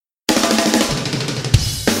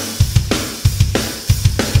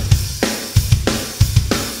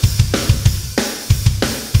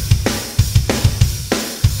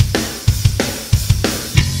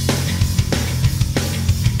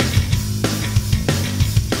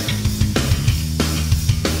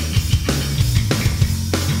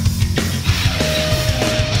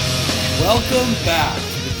Welcome back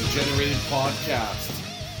to the Degenerated Podcast.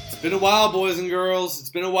 It's been a while, boys and girls. It's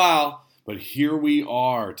been a while, but here we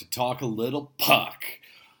are to talk a little puck.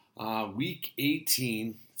 Week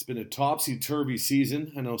 18. It's been a topsy-turvy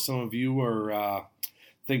season. I know some of you are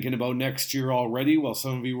thinking about next year already, while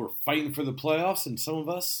some of you were fighting for the playoffs, and some of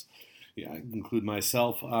us, I include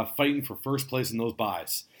myself, fighting for first place in those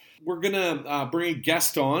buys. We're going to bring a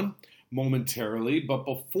guest on momentarily, but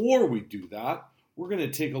before we do that, we're going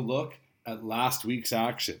to take a look at last week's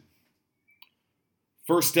action.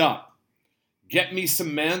 First up, Get Me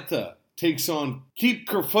Samantha takes on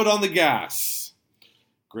Keep Her Foot on the Gas.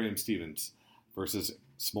 Graham Stevens versus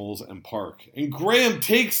Smoles and Park. And Graham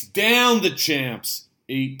takes down the champs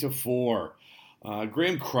 8-4.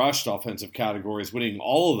 Graham crushed offensive categories, winning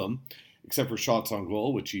all of them, except for shots on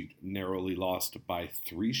goal, which he narrowly lost by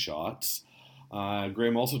 3 shots.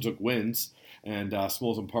 Graham also took wins, and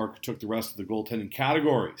Smoles and Park took the rest of the goaltending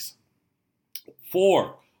categories.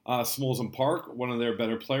 For Smoles and Park, one of their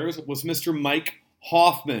better players was Mr. Mike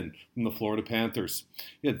Hoffman from the Florida Panthers.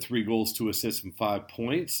 He had 3 goals, 2 assists, and 5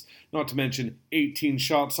 points. Not to mention 18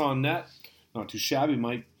 shots on net. Not too shabby,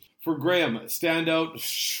 Mike. For Graham, standout,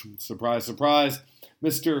 surprise, surprise,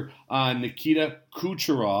 Mr. Nikita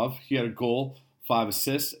Kucherov. He had a goal, 5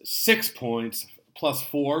 assists, 6 points, plus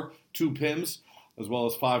 4, 2 PIMs, as well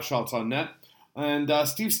as 5 shots on net. And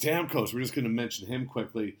Steve Stamkos, we're just going to mention him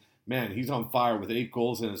quickly. Man, he's on fire with 8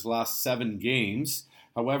 goals in his last 7 games.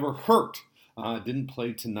 However, hurt. Didn't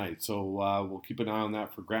play tonight, so we'll keep an eye on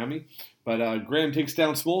that for Grammy. But Graham takes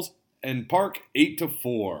down Smoles and Park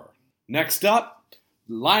 8-4. Next up,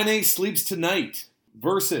 Line Sleeps Tonight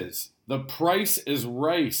versus The Price is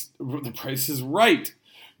Right. The Price is Right.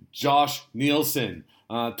 Josh Nielsen.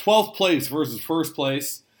 12th place versus first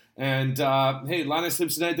place. And hey, Line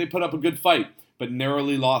Sleeps Tonight, they put up a good fight, but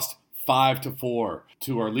narrowly lost 5-4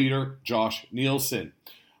 to our leader, Josh Nielsen.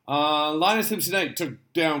 Line Sleeps Tonight took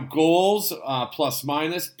down goals, plus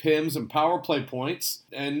minus, PIMs, and power play points.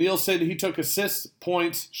 And Nielsen, he took assists,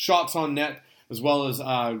 points, shots on net, as well as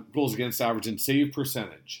goals against average and save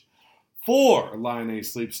percentage. For Line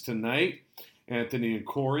Sleeps Tonight, Anthony and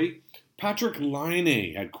Corey, Patrick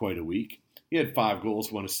Laine had quite a week. He had 5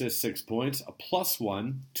 goals, 1 assist, 6 points, a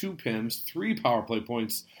 +1, 2 PIMs, 3 power play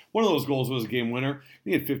points. One of those goals was a game winner.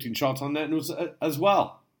 He had 15 shots on net and was as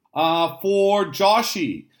well. For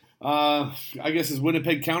Joshy, I guess his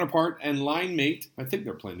Winnipeg counterpart and line mate, I think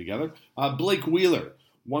they're playing together, Blake Wheeler,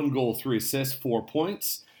 1 goal, 3 assists, 4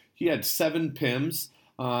 points. He had 7 PIMs,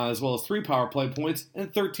 as well as 3 power play points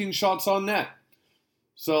and 13 shots on net.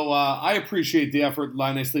 So I appreciate the effort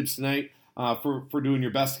Line Sleeps Tonight for doing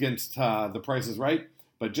your best against The Price is Right,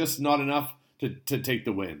 but just not enough to take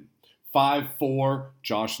the win. 5-4,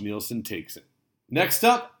 Josh Nielsen takes it. Next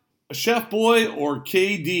up, Chef Boy or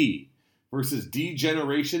KD versus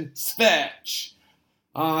D-Generation Svetch.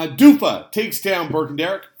 Dufa takes down Burke and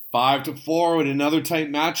Derek 5-4 in another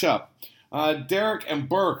tight matchup. Derek and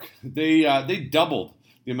Burke, they doubled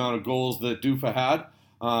the amount of goals that Dufa had,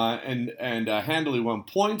 and handily won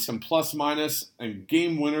points and plus minus and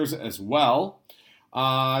game winners as well.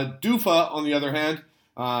 Dufa, on the other hand,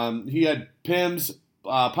 he had PIMs,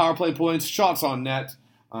 power play points, shots on net,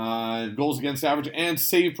 goals against average, and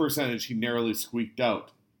save percentage he narrowly squeaked out.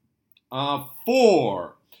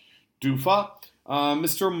 For Dufa,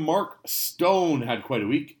 Mr. Mark Stone had quite a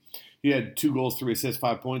week. He had 2 goals, 3 assists,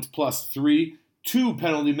 5 points, plus 3, 2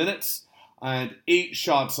 penalty minutes, and 8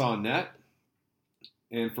 shots on net.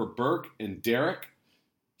 And for Burke and Derek,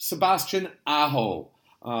 Sebastian Aho,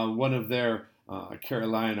 one of their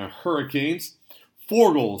Carolina Hurricanes,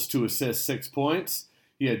 4 goals, 2 assists, 6 points.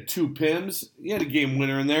 He had 2 PIMs. He had a game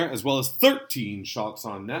winner in there, as well as 13 shots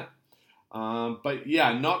on net. But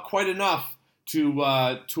yeah, not quite enough to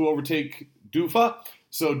overtake Dufa.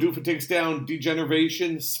 So Dufa takes down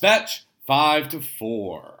D-Generation Svetch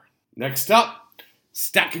 5-4. Next up,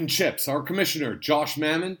 Stacking Chips. Our commissioner, Josh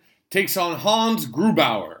Mammon, takes on Hans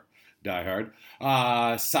Grubauer, diehard,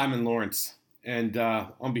 Simon Lawrence. And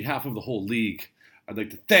on behalf of the whole league, I'd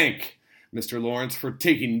like to thank Mr. Lawrence for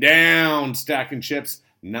taking down Stacking Chips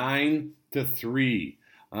 9-3.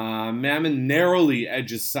 Mammon narrowly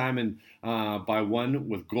edges Simon by 1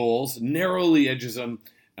 with goals, narrowly edges him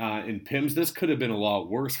in PIMs. This could have been a lot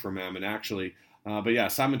worse for Mammon, actually. But yeah,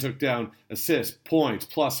 Simon took down assists, points,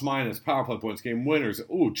 plus minus, power play points, game winners.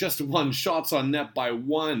 Ooh, just 1, shots on net by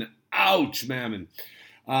 1. Ouch, Mammon.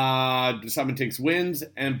 Simon takes wins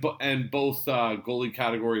and both goalie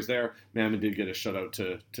categories there. Mammon did get a shutout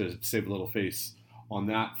to save a little face on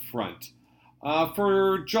that front.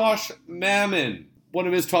 For Josh Mammon, one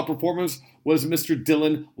of his top performers was Mr.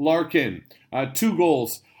 Dylan Larkin. 2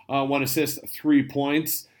 goals, 1 assist, 3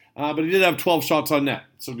 points. But he did have 12 shots on net.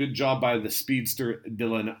 So good job by the speedster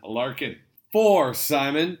Dylan Larkin. For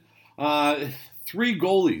Simon, 3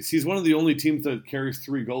 goalies. He's one of the only teams that carries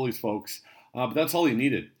 3 goalies, folks. But that's all he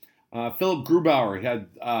needed. Philip Grubauer, he had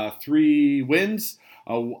 3 wins,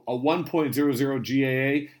 a 1.00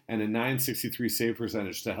 GAA, and a 963 save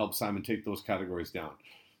percentage to help Simon take those categories down.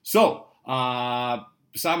 So,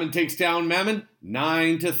 Simon takes down Mammon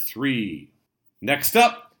 9-3. Next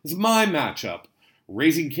up is my matchup.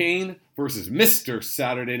 Raising Cane versus Mr.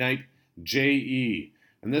 Saturday Night, J.E.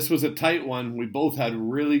 And this was a tight one. We both had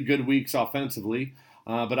really good weeks offensively.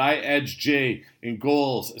 But I edged Jay in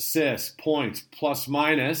goals, assists, points, plus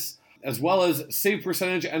minus, as well as save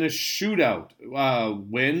percentage and a shutout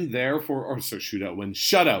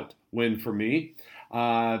win for me.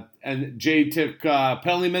 And Jay took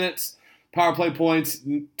penalty minutes, power play points,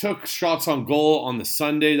 took shots on goal on the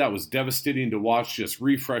Sunday. That was devastating to watch, just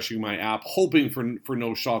refreshing my app, hoping for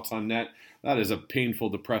no shots on net. That is a painful,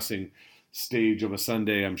 depressing stage of a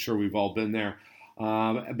Sunday. I'm sure we've all been there.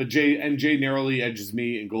 But Jay narrowly edges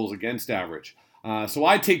me in goals against average. So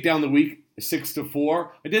I take down the week 6-4.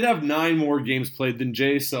 I did have 9 more games played than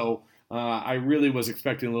Jay, so I really was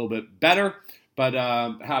expecting a little bit better, but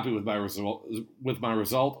happy with my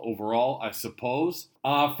result overall, I suppose.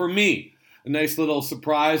 For me, a nice little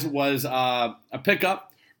surprise was a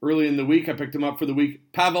pickup early in the week. I picked him up for the week.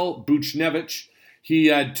 Pavel Buchnevich. He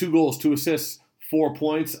had 2 goals, 2 assists, 4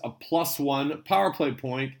 points, a +1 power play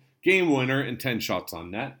point, game winner, and 10 shots on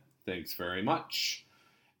net. Thanks very much.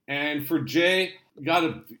 And for Jay, you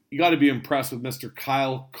got to be impressed with Mr.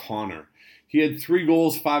 Kyle Connor. He had 3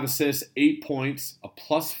 goals, 5 assists, 8 points, a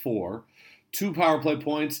 +4, 2 power play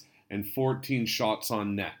points, and 14 shots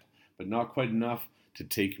on net. But not quite enough to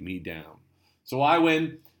take me down. So I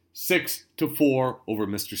win 6-4 over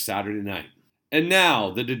Mr. Saturday Night. And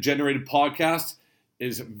now, the Degenerated Podcast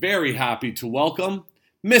is very happy to welcome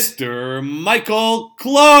Mr. Michael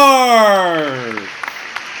Clarke.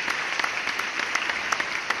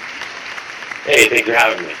 Hey, thanks for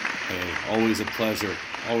having me. Hey, always a pleasure.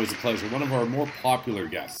 Always a pleasure. One of our more popular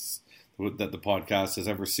guests that the podcast has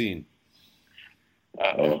ever seen.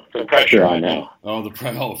 Uh-oh, the pressure on now. Oh,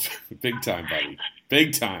 big time, buddy.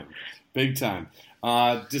 Big time.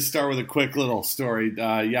 Just start with a quick little story.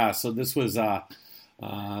 So this was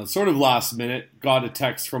sort of last minute. Got a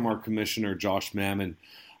text from our commissioner, Josh Mammon,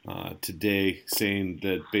 today saying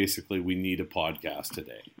that basically we need a podcast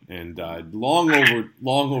today. And long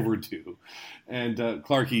overdue. And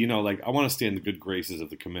Clarke, I want to stay in the good graces of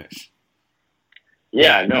the commish.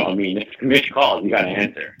 Yeah, no, I mean, if the commish calls, you got to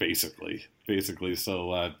answer. Basically.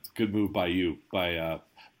 So good move by you by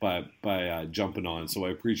jumping on. So I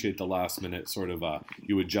appreciate the last minute sort of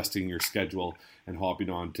you adjusting your schedule and hopping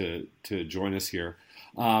on to join us here.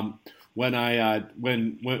 When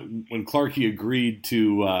Clarke agreed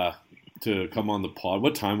to come on the pod,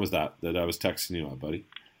 what time was that I was texting you on, buddy?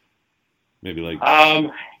 Maybe like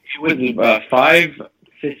it was 5:15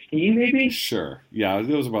 maybe. Sure, yeah, it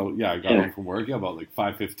was about I got home from work about like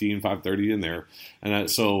 5:15, 5:30 in there, and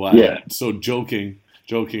so joking,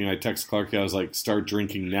 I text Clarke. I was like, start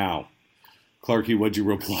drinking now. Clarke, what'd you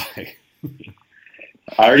reply?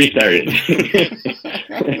 I already started.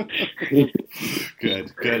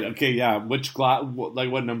 Good. Okay, yeah. Which glass?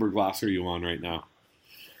 What number glass are you on right now?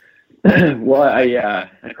 Well, I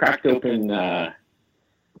cracked open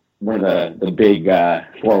one of the big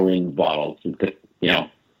 4 Winds bottles. Just, a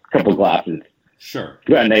couple glasses. Sure.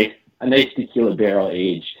 Got a nice tequila barrel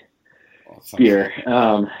aged beer.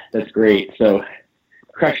 That's great. So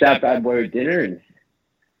crushed that bad boy with dinner and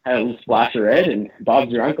had a little splash of red, and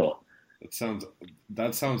Bob's your uncle.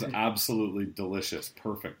 That sounds absolutely delicious.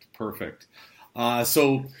 Perfect.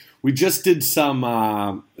 So we just did some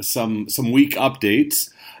week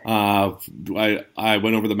updates. I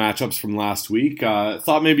went over the matchups from last week.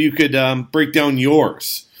 Thought maybe you could break down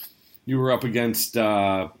yours. You were up against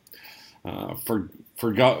forgot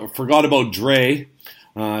about Dre,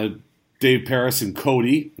 Dave Paris and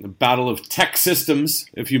Cody. The battle of tech systems.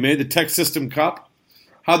 If you made the Tech System Cup,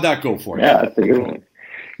 how'd that go for you? Yeah, that's a good one.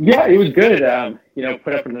 Yeah, it was good.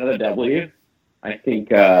 Put up another W. I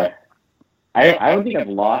think I don't think I've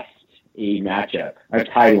lost a matchup. I've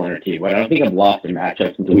tied 1 or 2, but I don't think I've lost a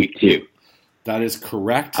matchup since week 2. That is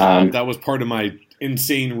correct. That was part of my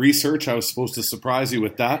insane research. I was supposed to surprise you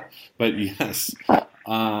with that, but yes. I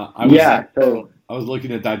was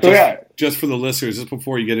looking at that just for the listeners, just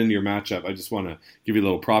before you get into your matchup. I just want to give you a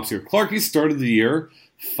little props here. Clarke started the year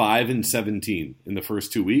 5-17 in the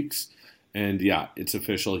first 2 weeks. And yeah, it's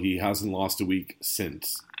official. He hasn't lost a week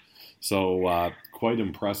since. So quite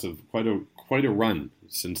impressive. Quite quite a run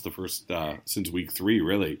since since week 3,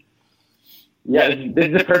 really. Yeah, this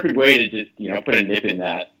is the perfect way to just put a nip in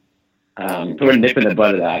that, put a nip in the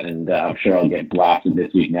butt of that, and I'm sure I'll get blasted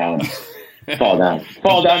this week now and fall down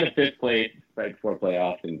to 5th place right before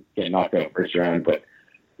playoffs and get knocked out first round. But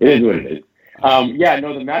it is what it is. The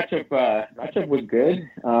matchup was good.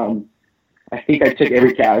 I think I took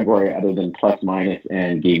every category other than plus minus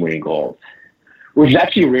and game winning goals, which is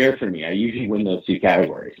actually rare for me. I usually win those 2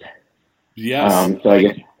 categories. Yes. So I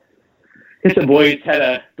guess the boys had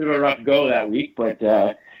a bit of a rough go that week, but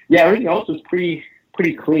everything else was pretty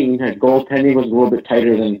clean. Goaltending was a little bit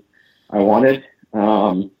tighter than I wanted.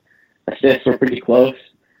 Assists were pretty close.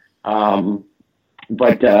 I think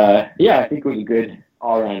it was a good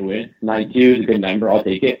all-around win. 9-2 is a good number. I'll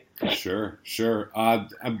take it. Sure.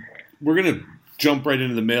 We're going to jump right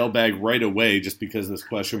into the mailbag right away just because this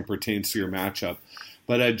question pertains to your matchup.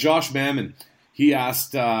 But Josh Mammon, he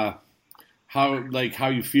asked how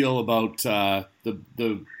you feel about the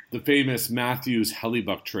famous Matthews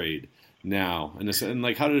Hellebuck trade now, and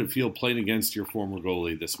how did it feel playing against your former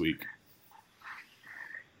goalie this week?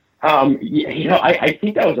 I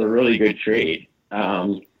think that was a really good trade.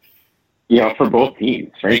 For both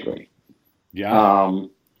teams, frankly. Yeah.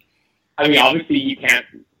 Obviously you can't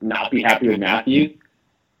not be happy with Matthews.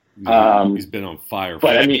 He's been on fire.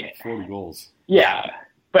 But 40 goals. Yeah,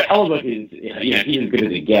 but Hellebuck is he's as good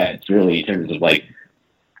as it gets, really, in terms of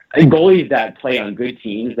goalies that play on good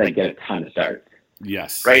teams that get a ton of starts.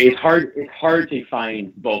 Yes. Right. It's hard to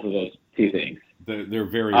find both of those 2 things. They're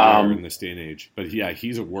very rare in this day and age. But yeah,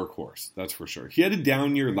 he's a workhorse, that's for sure. He had a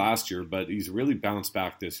down year last year, but he's really bounced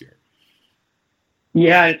back this year.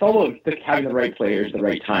 Yeah, it's all about having the right players at the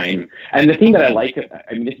right time. And the thing that I like,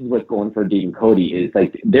 this is what's going for Dave and Cody, is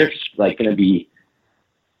they're going to be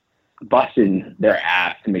busting their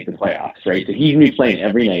ass to make the playoffs, right? So he's going to be playing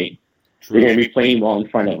every night. True. They're going to be playing well in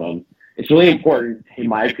front of him. It's really important, in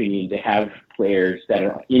my opinion, to have players that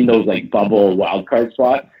are in those bubble wild card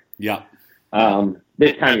spots. Yeah.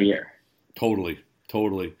 This time of year. Totally.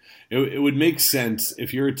 It would make sense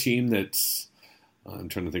if you're a team that's. I'm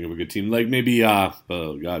trying to think of a good team, maybe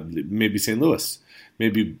maybe St. Louis.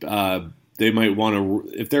 Maybe they might want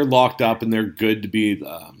to, if they're locked up and they're good to be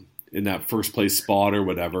in that first place spot or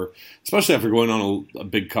whatever, especially after going on a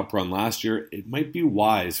big cup run last year, it might be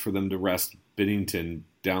wise for them to rest Binnington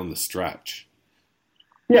down the stretch.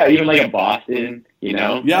 Yeah, even a Boston,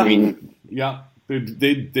 Yeah. Yeah.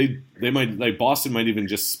 They might, Boston might even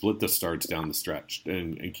just split the starts down the stretch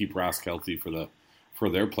and keep Rask healthy for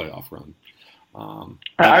their playoff run.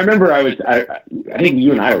 I remember I think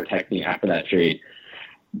you and I were texting after that trade,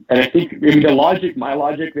 and I think my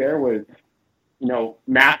logic there was,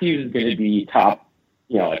 Matthews is going to be top,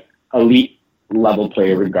 elite level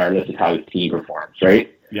player regardless of how his team performs,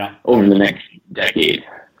 right? Yeah. Over the next decade.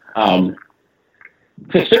 To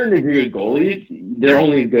a certain degree with goalies, they're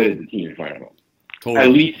only as good as the team in front of them. Totally.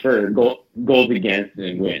 At least for goals against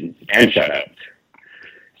and wins and shutouts.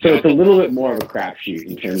 So it's a little bit more of a crapshoot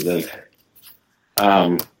in terms of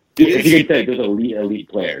if you could say those elite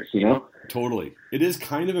players, Totally. It is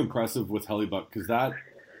kind of impressive with Hellebuck because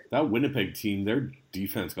that Winnipeg team, their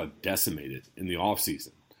defense got decimated in the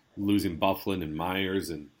offseason, losing Bufflin and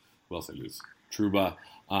Myers and who else I lose? Trouba.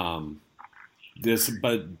 I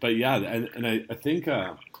think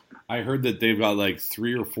I heard that they've got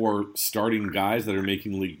 3 or 4 starting guys that are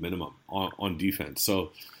making league minimum on defense.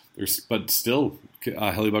 So but still,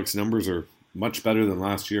 Hellebuck's numbers are much better than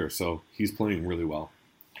last year, so he's playing really well.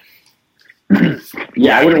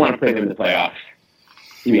 Yeah, I wouldn't want to play them in the playoffs,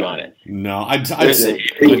 to be honest. No, if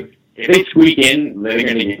they squeak in, they're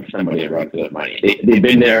going to get somebody to run for that money. They've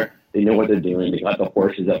been there. They know what they're doing. They got the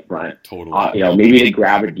horses up front. Totally. Maybe they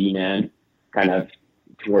grab a D-man kind of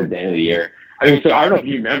towards the end of the year. So I don't know if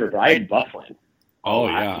you remember, but I had Bufflin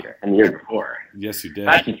last year and the year before. Yes, you did.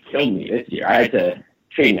 That just killed me this year. I had to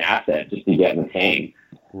trade an asset just to get in the hang.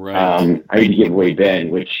 Right. I had to give away Ben,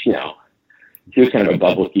 which, he was kind of a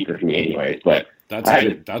bubble keeper for me anyways. But that's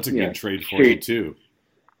a good trade for you, too.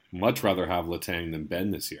 Much rather have Letang than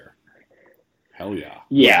Ben this year. Hell yeah.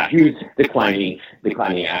 Yeah, he was declining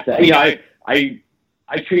asset.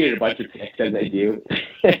 I traded a bunch of picks as I do.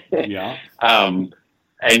 Yeah.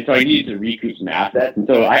 And so I needed to recoup some assets. And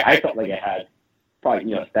so I felt like I had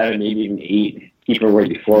probably, 7, maybe even 8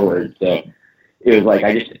 keeper-worthy forwards. So it was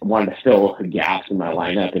I just wanted to fill gaps in my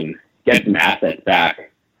lineup and get some assets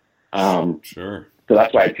back. Sure. So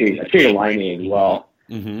that's why I traded line name as well,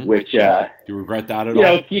 which... do you regret that at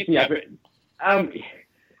all? Keeps me up. I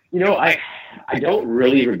don't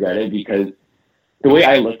really regret it because the way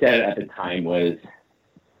I looked at it at the time was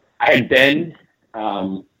I had been...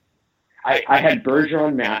 I had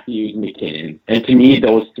Bergeron, Matthews, McKinnon, and to me,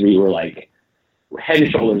 those three were like head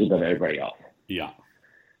and shoulders above everybody else. Yeah.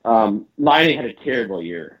 Laine had a terrible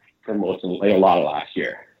year for most of, like, a lot of last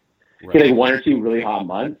year. Right. He had like 1 or 2 really hot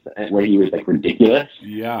months where he was like ridiculous.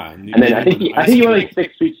 Yeah. And then I think he went like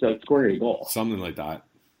 6 weeks without scoring a goal. Something like that.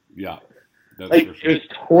 Yeah. That's like, for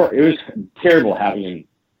sure. it was terrible having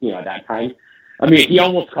him, at that time. I mean, he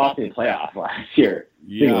almost cost me the playoff last year.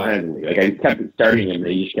 Yeah. Like, I kept starting him,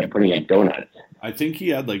 and he just kept putting in donuts. I think he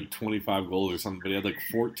had like 25 goals or something, but he had like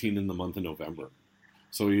 14 in the month of November.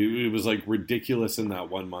 So he was like ridiculous in that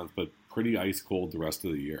 1 month, but pretty ice cold the rest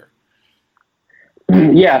of the year.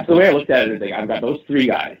 Yeah, so the way I looked at it is like I've got those 3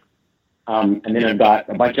 guys, and then I've got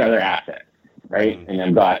a bunch of other assets, right? Mm-hmm. And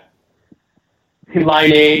I've got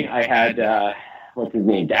Laine. I had what's his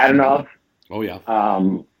name, Dadonov. Oh yeah.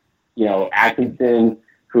 Atkinson,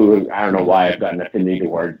 who I don't know why I've got an affinity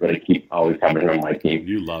towards, but I keep always having him on my team.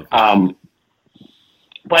 You love him.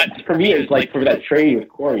 But for me, it was like for that trade with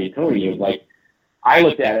Corey and Tony, it was like I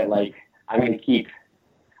looked at it like I'm going to keep.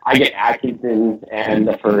 I get Atkinson and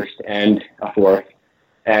the first and a fourth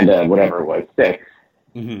and whatever it was, 6.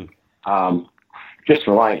 Mm-hmm. Just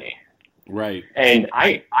for Laine. Right. And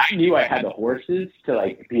I knew I had the horses to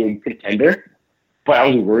like be a contender, but I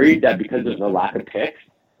was worried that because of the lack of picks,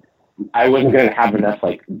 I wasn't going to have enough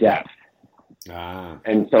like depth.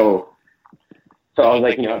 And so I was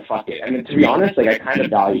like, fuck it. I mean, to be honest, like I kind of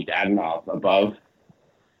valued Dadonov above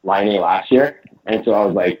Laine last year, and so I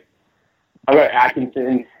was like, I've got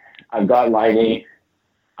Atkinson, I've got Laine.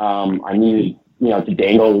 I needed, to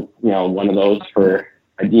dangle, one of those for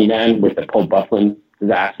a D-man with the Paul Bufflin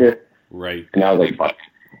disaster. Right. And I was like, fuck.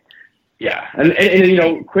 Yeah.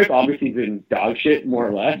 And Quick obviously has been dog shit, more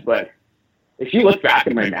or less, but if you look back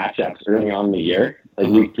at my matchups early on in the year, like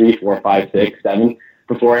week 3, 4, 5, 6, 7,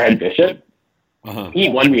 before I had Bishop, he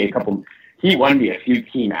won me a few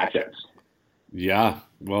key matchups. Yeah.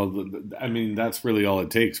 Well, I mean, that's really all it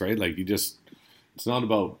takes, right? Like it's not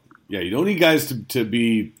about, you don't need guys to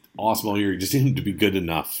be awesome all year. You just need them to be good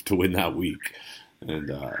enough to win that week. And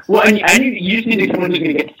you just need someone who's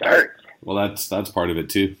going to get starts. Well, that's part of it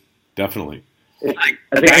too. Definitely. It's like,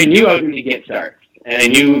 I knew I was going to get starts, and I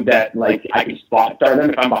knew that like I could spot start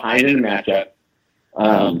them if I'm behind in a matchup,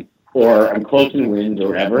 or I'm close in wins or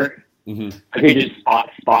whatever. Mm-hmm. I could just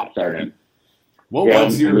spot start them. What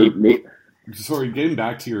was your? Sorry, getting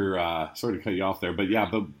back to your. Sorry to cut you off there, but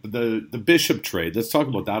the Bishop trade. Let's talk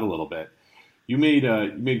about that a little bit. You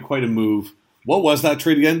made quite a move. What was that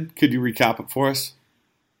trade again? Could you recap it for us?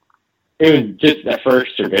 It was just the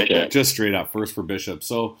first for Bishop. Just straight up first for Bishop.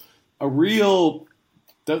 So those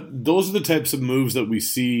are the types of moves that we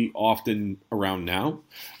see often around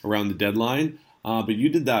the deadline. But you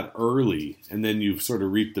did that early, and then you've sort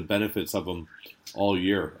of reaped the benefits of them all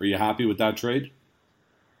year. Are you happy with that trade?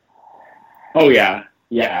 Oh yeah,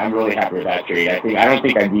 I'm really happy with that trade. I think I'd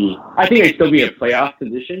still be in a playoff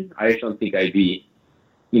position. I just don't think I'd be,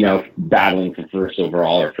 battling for first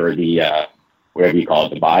overall or for the whatever you call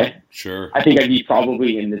it, the bye. Sure. I think I'd be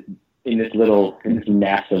probably in this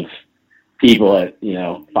mess of people at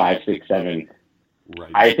 5, 6, 7.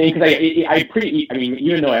 Right. I think because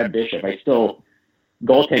even though I have Bishop,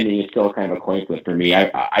 goaltending is still kind of a coin flip for me.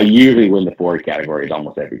 I usually win the forward categories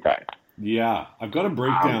almost every time. Yeah, I've got a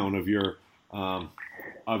breakdown of your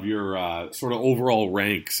sort of overall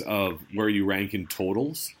ranks of where you rank in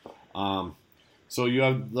totals. So you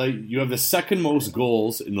have the second most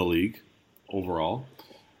goals in the league overall.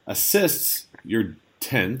 Assists, you're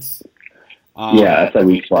 10th. That's a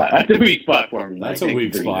weak spot. That's a weak spot for me. That's a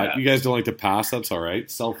weak spot. You guys don't like to pass. That's all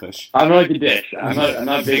right. Selfish. I don't like to dish. I'm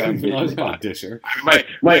not big on dishing. I'm not a disher.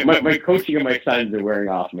 My coaching and my sons are wearing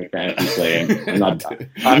off my fantasy play. I'm not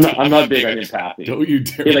big on him passing. Don't you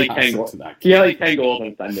dare he had pass 10 goals to that kid. He had like 10 goals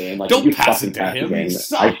on Sunday. And don't pass it to him. He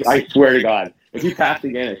sucks. I swear to God. If you pass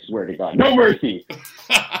again, I swear to God. No mercy.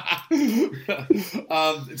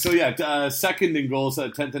 Second in goals,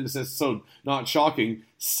 10th in assists, so not shocking.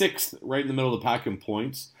 6th, right in the middle of the pack in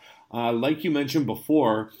points. Like you mentioned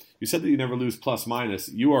before, you said that you never lose plus minus.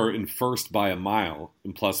 You are in first by a mile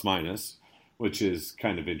in plus minus, which is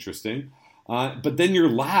kind of interesting. But then you're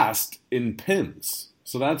last in PIMS,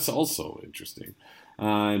 so that's also interesting.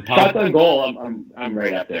 Shots on goal, I'm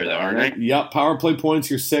right up there, though, aren't I? Yep, power play points,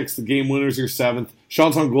 you're 6th. The game winners, you're 7th.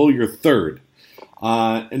 Shots on goal, you're 3rd.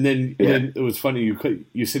 And then it was funny,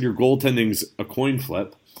 you said your goaltending's a coin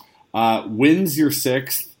flip. Wins, you're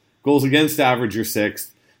 6th. Goals against average, you're 6th.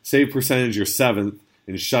 Save percentage, you're 7th.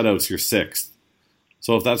 And shutouts, you're 6th.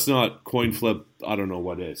 So if that's not coin flip, I don't know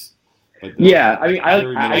what is. But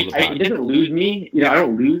it doesn't lose me. I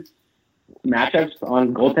don't lose matchups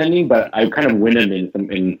on goaltending, but I kind of win them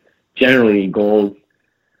in generally goals,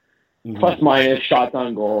 plus minus shots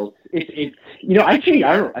on goals. It's I changed.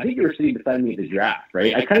 I think you were sitting beside me at the draft,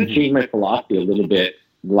 right? I kind of changed my philosophy a little bit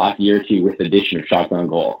the last year or two with the addition of shots on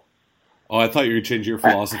goal. Oh, I thought you were changing your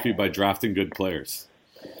philosophy by drafting good players.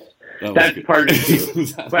 That's part of it too.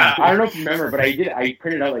 But I don't know if you remember, but I did. I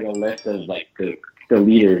printed out like a list of like the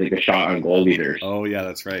leaders, like the shot on goal leaders. Oh yeah,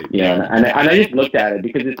 that's right. Yeah, and I just looked at it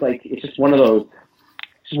because it's just one of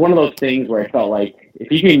those things where I felt like if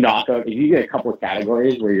you get a couple of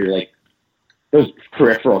categories where you're like those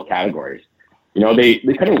peripheral categories, they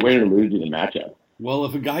kind of win or lose in the matchup. Well,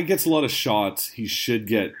 if a guy gets a lot of shots, he should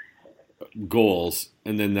get goals,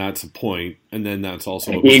 and then that's a point, and then that's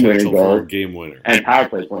also a potential for a game winner and power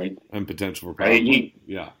play points and potential for power play.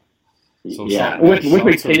 Yeah. So with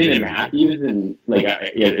McKinnon and Matthews and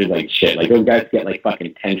it's like shit. Like those guys get like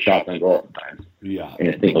fucking 10 shots on goal sometimes. Yeah.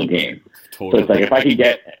 In a single game. Totally. So it's like if I could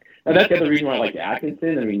get, and that's the other reason why I like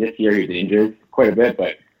Atkinson. I mean, this year he's injured quite a bit,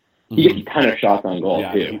 but he gets a ton of shots on goal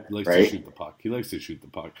too. He likes to shoot the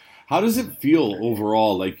puck. How does it feel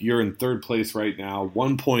overall? Like you're in third place right now,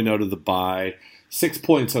 1 point out of the bye, 6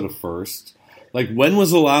 points out of first. Like, when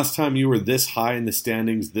was the last time you were this high in the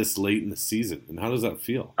standings this late in the season? And how does that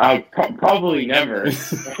feel? Probably never.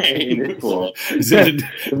 It's cool.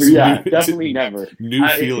 Definitely never. New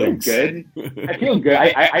feelings. I feel good. I feel good.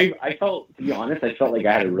 I felt, to be honest, I felt like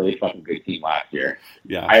I had a really fucking good team last year.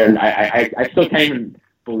 Yeah. I still can't even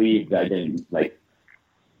believe that I didn't,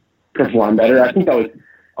 perform better. I think I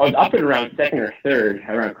was up and around second or third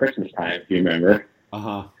around Christmas time, if you remember.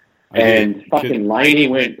 Uh-huh. And fucking Liney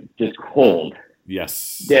went just cold.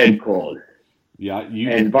 Yes. Dead cold. Yeah.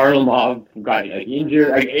 And Varlamov got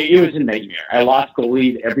injured. It was a nightmare. I lost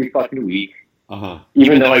goalies every fucking week. Uh-huh.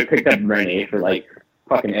 Even though I picked up Rene for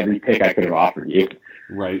fucking every pick I could have offered you.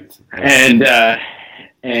 Right. And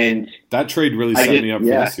that trade really set me up for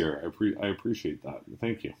this year. I appreciate that.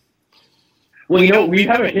 Thank you. Well, we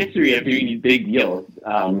have a history of doing these big deals.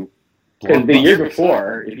 Because the year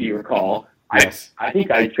before, if you recall, yes. I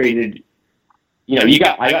think I traded. I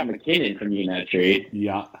got McKinnon from you in that trade.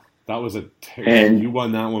 Yeah, that was and you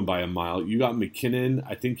won that one by a mile. You got McKinnon.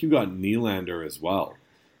 I think you got Nylander as well.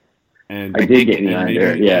 And I did get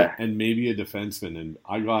Nylander, and maybe a defenseman. And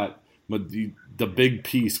I got the big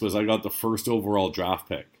piece was I got the first overall draft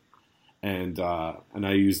pick, and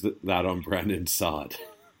I used that on Brandon Saad.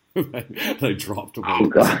 I dropped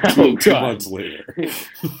him two months later.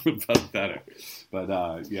 Pathetic.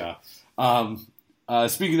 But yeah.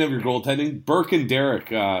 Speaking of your goaltending, Burke and Derek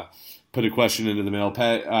put a question into the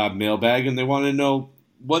mailbag, and they want to know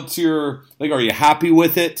what's your are you happy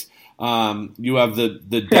with it? You have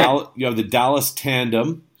the Dallas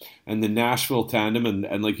tandem and the Nashville tandem,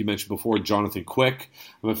 and like you mentioned before, Jonathan Quick.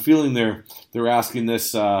 I have a feeling they're asking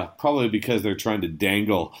this probably because they're trying to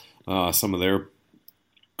dangle some of their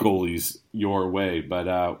goalies your way.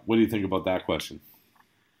 But what do you think about that question?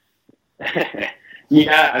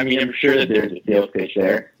 Yeah, I mean, I'm sure that there's a sales pitch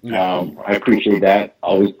there. I appreciate that.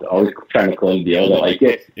 Always trying to close deals. I like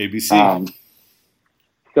it. ABC.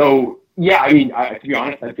 So yeah, I mean, to be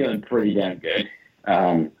honest, I'm feeling pretty damn good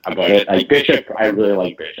about it. Like Bishop, I really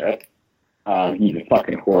like Bishop. He's a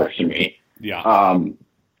fucking horse to me. Yeah.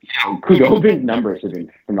 Kudobin's numbers have been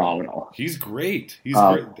phenomenal. He's great. He's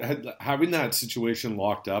great. Having that situation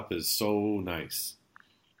locked up is so nice.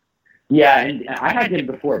 Yeah, and I had him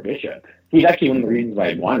before Bishop. He's actually one of the reasons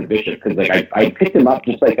why I wanted Bishop, because I picked him up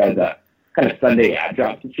just as a kind of Sunday ad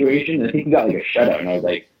drop situation. I think he got a shutout, and I was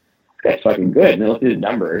like, this guy's fucking good. And I looked at his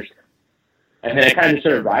numbers, and then I kind of just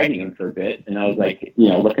started riding him for a bit, and I was like,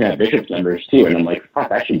 looking at Bishop's numbers too, and I'm like,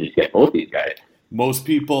 fuck, I should just get both these guys. Most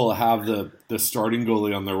people have the starting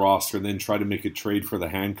goalie on their roster and then try to make a trade for the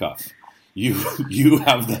handcuff. You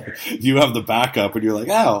have the backup, and you're like,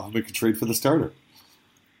 I'll make a trade for the starter.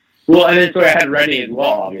 Well, and then so I had Rennie as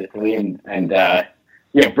well, obviously, and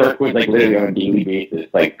Burke was literally on a daily basis,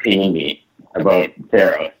 pinging me about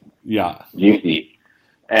Theros. Yeah. Juicy.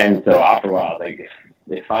 And so after a while,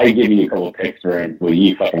 if I give you a couple picks for him, will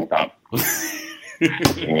you fucking stop?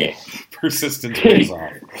 Persistence pays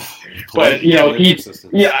off. But, I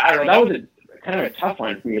don't know, that was kind of a tough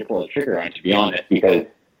one for me to pull the trigger on, to be honest, because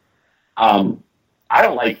I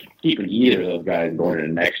don't like keeping either of those guys going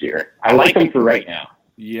into next year. I like them for right now.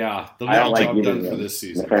 Yeah, they'll get the job done for this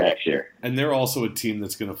season. For next year. And they're also a team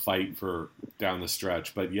that's going to fight for down the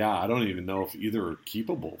stretch. But yeah, I don't even know if either are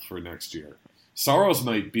keepable for next year. Saros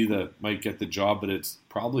might get the job, but it's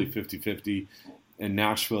probably 50-50. And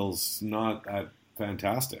Nashville's not that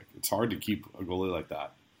fantastic. It's hard to keep a goalie like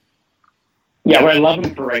that. Yeah, what I love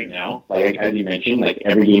him for right now, like as you mentioned, like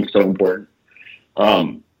every game's so important.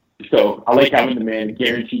 So I like having the man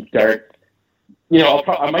guaranteed start. You know,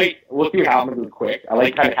 we'll see what happens with Quick. I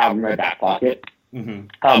like kind of having him in my back pocket. Mm-hmm.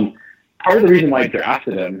 Part of the reason why I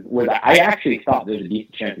drafted him was I actually thought there's a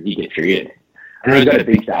decent chance that he gets traded. I know he's got a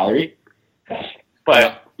big salary,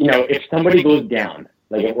 but you know, if somebody goes down,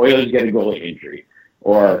 like if Oilers get a goalie injury,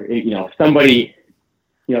 or you know somebody,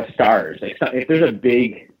 you know, stars, like if there's a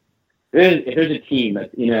big, if there's a team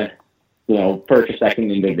that's in a, you know, first or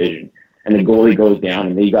second in division, and the goalie goes down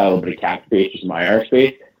and they got a little bit of cap space or some IR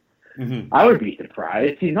space, I would be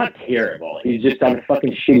surprised. He's not terrible. He's just on a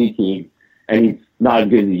fucking shitty team, and he's not as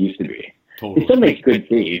good as he used to be. Totally. He still makes good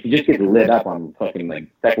saves. He just gets lit up on fucking like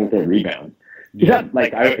second, third rebounds. He's not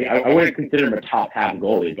like I wouldn't consider him a top half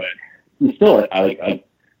goalie, but he's still what I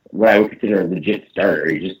would consider a legit starter.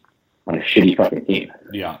 He's just on a shitty fucking team.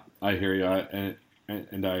 Yeah, I hear you,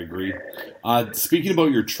 and I agree. Speaking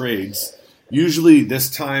about your trades, usually this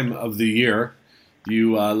time of the year,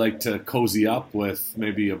 you like to cozy up with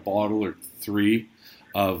maybe a bottle or three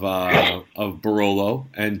of Barolo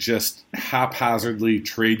and just haphazardly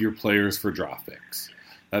trade your players for draft picks.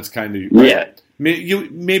 That's kind of yeah.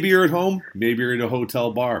 Maybe you're at home. Maybe you're at a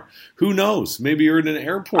hotel bar. Who knows? Maybe you're in an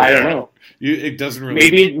airport. I don't know. It doesn't really.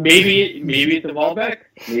 Maybe it's a Malbec.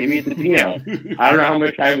 Maybe it's a Pinot. I don't know how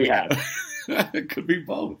much time we have. It could be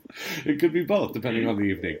both. It could be both, depending on the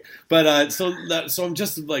evening. But so I'm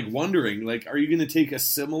just like wondering, like, are you going to take a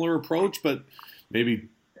similar approach, but maybe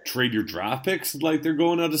trade your draft picks like they're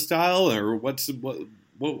going out of style, or what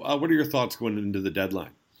are your thoughts going into the deadline?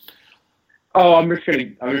 Oh, I'm just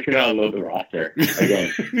gonna unload the roster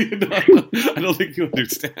again. I don't think you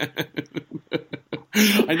understand.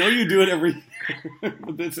 I know you do it every year,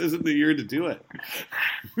 but this isn't the year to do it.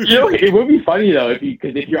 You know, it would be funny though if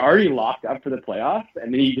you're already locked up for the playoffs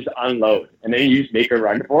and then you just unload and then you just make a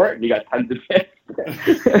run for it and you got tons of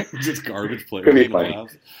picks. Just garbage players. Could be funny.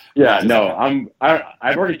 Yeah, no,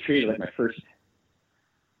 I've already traded like my first.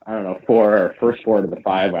 I don't know, first four to the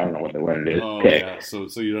five. I don't know what it is. Oh pick. Yeah, so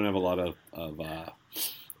you don't have a lot of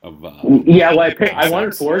yeah, well, I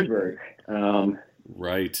wanted Forsberg.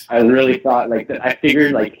 Right. I really thought like that. I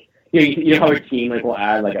figured like you know how a team like will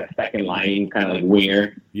add like a second line kind of like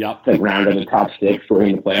winger. Yep. To like round out the top six for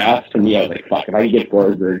in the playoffs. To me, I was like, fuck, if I can get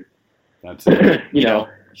Forsberg, that's it. You know,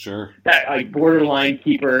 sure. That like borderline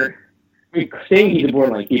keeper. I mean, saying he's a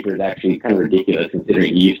borderline keeper is actually kind of ridiculous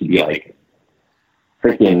considering he used to be like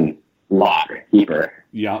freaking lock keeper.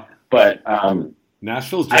 Yeah. But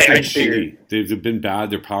Nashville's just been shitty. They've been bad.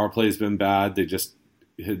 Their power play's been bad. They just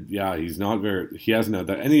he's not very. He hasn't had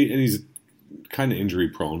that, and he's kind of injury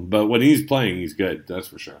prone. But when he's playing, he's good. That's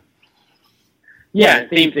for sure. Yeah,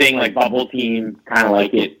 same thing. Like bubble team, kind of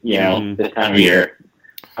like it. You know, this time of year.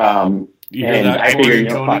 And I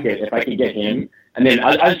figured, fuck it, if I could get him, and then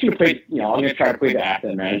I was just gonna play. You know, I'm gonna try to play the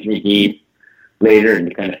asset management game later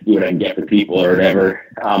and kind of see what I can get for people or whatever.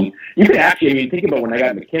 You can actually, I mean, think about when I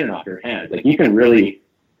got McKinnon off your hands. Like, you can really,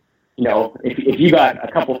 you know, if you got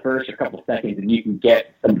a couple first or a couple seconds and you can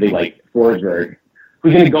get somebody like Forsberg,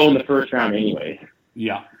 who's going to go in the first round anyways.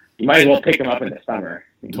 Yeah. You might as well pick him up in the summer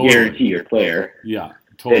and guarantee your player. Yeah,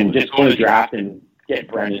 totally. And just go to the draft and get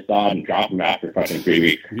Brendan Saad and drop him after fucking 3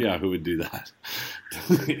 weeks. Yeah, who would do that?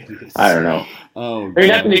 I don't know. Oh, I mean,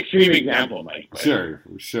 that's an extreme example, Mike. Sure.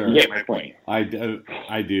 You get my point. I do.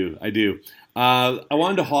 I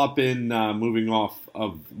wanted to hop in, moving off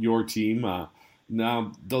of your team.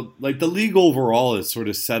 Now, the league overall is sort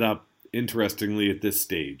of set up interestingly at this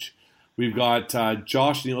stage. We've got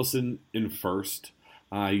Josh Nielsen in first.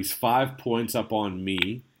 He's 5 points up on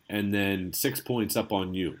me, and then 6 points up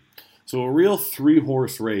on you. So a real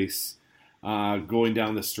 3-horse race going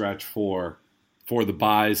down the stretch for the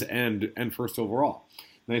buys and first overall.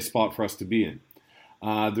 Nice spot for us to be in.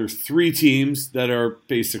 There's 3 teams that are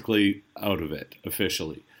basically out of it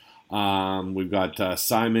officially. We've got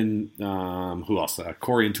Simon, who else?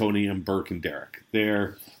 Corey and Tony, and Burke and Derek.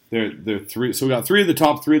 They're 3. So we got 3 at the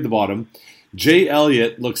top, 3 at the bottom. Jay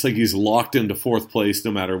Elliott looks like he's locked into 4th place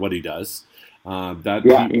no matter what he does. He's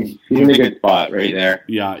in a good spot right there.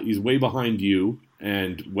 Yeah, he's way behind you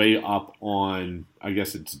and way up on, I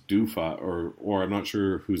guess it's Dufa, or I'm not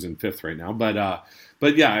sure who's in 5th right now.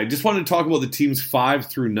 But yeah, I just wanted to talk about the teams 5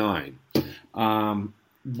 through 9.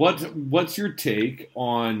 What's your take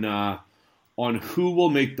on who will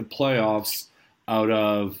make the playoffs out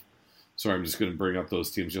of? Sorry, I'm just going to bring up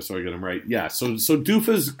those teams just so I get them right. Yeah, so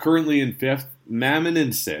Dufa's currently in 5th, Mammon in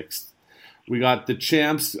 6th. We got the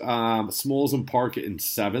champs, Smalls and Park in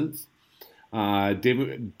 7th,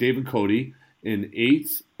 David Cody in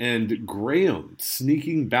 8th, and Graham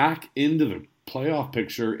sneaking back into playoff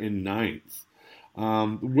picture in 9th.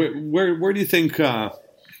 Where do you think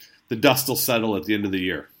the dust will settle at the end of the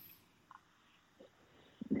year?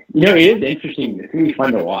 You know, it is interesting. It's going to be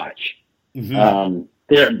fun to watch.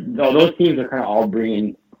 Mm-hmm. Those teams are kind of all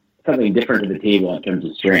bringing something different to the table in terms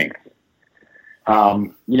of strength.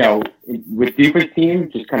 You know, with Duper's team,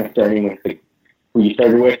 just kind of starting with who you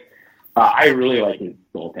started with, I really like his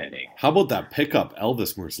goaltending. How about that pickup,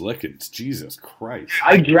 Elvis Merzlikins? Jesus Christ.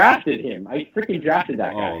 I drafted him. I freaking drafted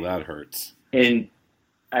that guy. Oh, that hurts. And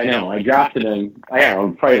I know, I drafted him, I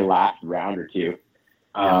don't know, probably the last round or two.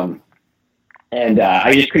 And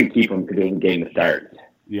I just couldn't keep him because he wasn't getting the starts.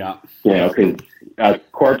 Yeah. You know, because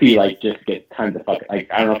Corpy, like, just gets tons of fucking, like,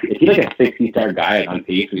 I don't know, if he's like a 60-star guy on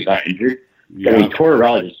pace when he got injured. Yeah. I mean,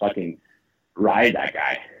 Tortorella just fucking ride that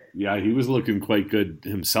guy. Yeah, he was looking quite good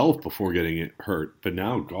himself before getting it hurt. But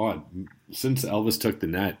now, God, since Elvis took the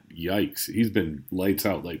net, yikes. He's been lights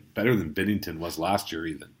out, like better than Binnington was last year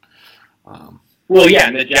even. Well, yeah,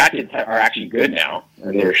 and the Jackets are actually good now.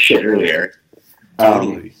 They were shit earlier.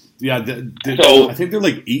 Totally. Yeah, so I think they're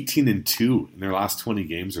like 18-2 in their last 20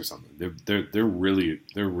 games or something. They're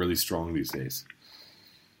really strong these days.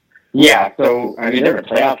 Yeah, so I mean they're a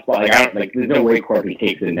playoff spot. Like there's no way Corpy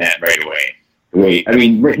takes the net right away. Wait, I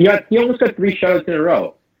mean he almost got 3 shutouts in a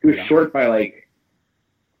row. He was short by like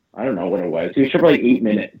I don't know what it was. He was short by like 8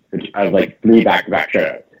 minutes out of like 3 back-to-back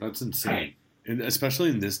shutouts. That's insane, and especially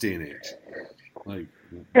in this day and age. Like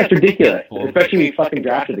yeah, it's ridiculous. Especially when you fucking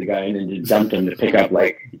drafted the guy and then just dumped him to pick up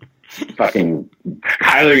like fucking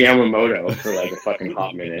Tyler Yamamoto for like a fucking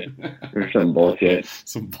hot minute or some bullshit.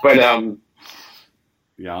 But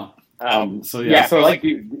yeah. So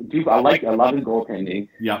I like I love his goaltending.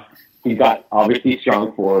 Yeah. He's got obviously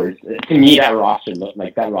strong forwards. To me, that roster looked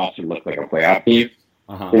like a playoff team.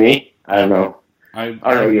 To me, I don't know. I don't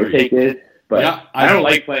know what your take is, but yeah, I don't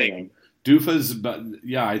like playing him. Doofa's, but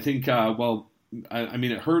yeah, I think. I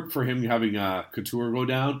mean, it hurt for him having Couture go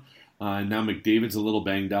down. Now McDavid's a little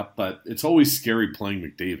banged up, but it's always scary playing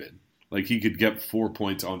McDavid. Like he could get 4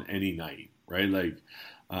 points on any night, right? Like,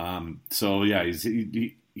 so yeah,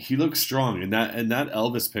 he looks strong, and that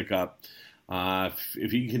Elvis pickup.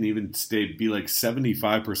 If he can even be like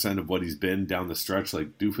 75% of what he's been down the stretch,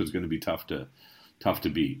 like Doofa's going to be tough to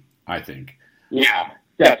beat, I think. Yeah.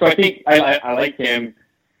 So I think I like him.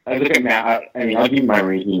 I look at Matt. I mean, I'll give you my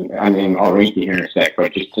ranking. I mean, I'll rank you here in a sec,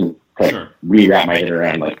 but just to re-wrap my head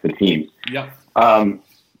around like the teams. Yep.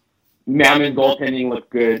 Mammon's goaltending looked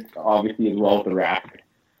good, obviously as well with the rack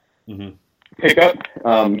pickup.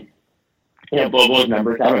 Bobo's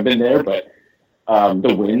numbers haven't been there, but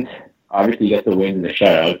the wins. Obviously, you get the wins and the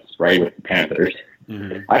shutouts, right, with the Panthers.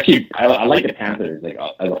 Mm-hmm. Actually, I like the Panthers like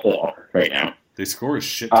as a whole right now. They score a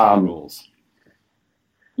shit ton of goals.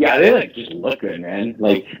 Yeah, they like just look good, man.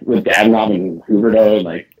 Like with Dadonov and Huberdeau,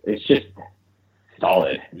 like it's just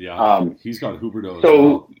solid. Yeah, he's got Huberdeau.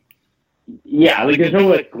 So yeah, like there's no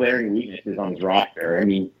like glaring weaknesses on his roster. I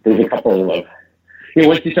mean, there's a couple of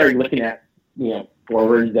once you start looking at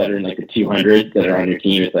forwards that are in like the 200s that are on your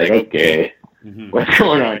team, it's like okay. Mm-hmm. What's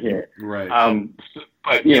going on here? Right.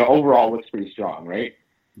 But overall looks pretty strong, right?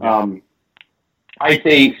 Yeah. I'd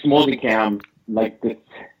say Smoldenkamp, like this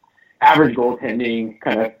average goaltending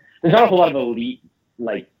kind of. There's not a whole lot of elite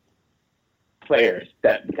like players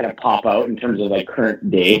that kind of pop out in terms of like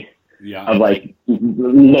current day. Yeah. Of like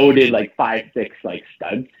loaded like 5-6 like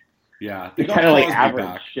studs. Yeah. It's kind of like average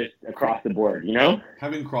back. Just across the board,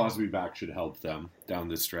 Having Crosby back should help them down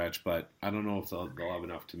this stretch, but I don't know if they'll have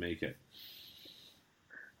enough to make it.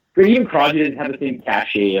 But even Crosby doesn't have the same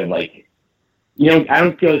cachet of like, I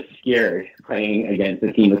don't feel scared playing against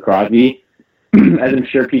a team with Crosby, as I'm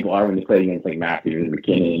sure people are when they play against like Matthews or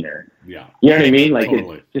McKinnon or, you know what I mean? Like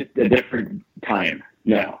totally. It's just a different time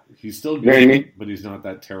now. He's still good, but he's not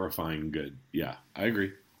that terrifying good. Yeah, I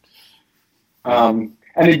agree. And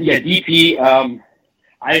then, DP,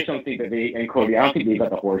 I just don't think that and Cody, I don't think they got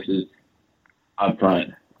the horses up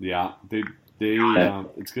front. Yeah,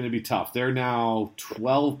 it's going to be tough. They're now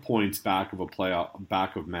 12 points back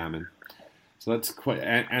of Mammon. So that's quite,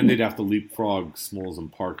 and they'd have to leapfrog Smalls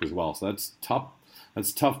and Park as well. So that's tough.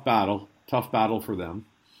 That's tough battle for them.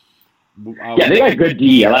 They got good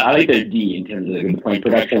D. I like their D in terms of the point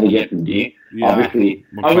production they get from D. Yeah, obviously,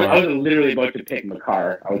 I was literally about to pick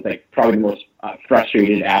Makar. I was like, probably the most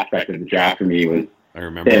frustrated aspect of the draft for me was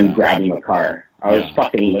them grabbing Makar. I was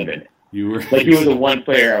fucking livid. You were like, he was the one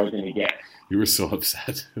player I was going to get. You were so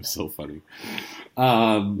upset. It was so funny.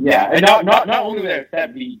 And not only was I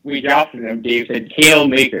upset, we drafted him, Dave said, Kale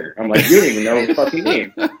Maker. I'm like, you don't even know his fucking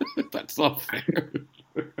name. That's not fair.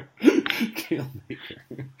 Kale Maker.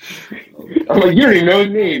 I'm like, you don't even know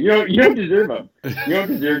his name. You don't deserve him. You don't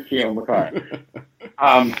deserve Kale McCarr.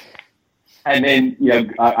 And then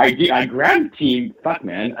I grabbed team. Fuck,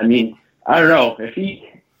 man. I mean, I don't know if he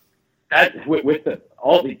he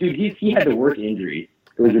had the worst injury.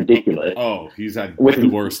 It was ridiculous. Oh, he's had the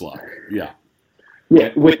worst luck. Yeah.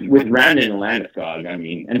 Yeah, with Brandon and Landeskog, I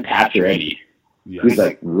mean, and Pacioretty, he's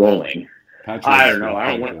like rolling. I don't know.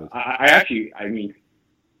 I don't want. I mean,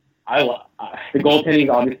 the goaltending is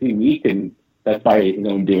obviously weak, and that's by his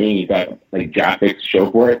own doing. He's got like draft picks to show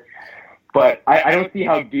for it. But I don't see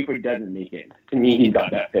how Dufa doesn't make it. To me, he's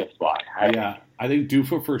got that fifth spot. I think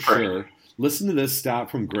Dufa for sure. Listen to this stat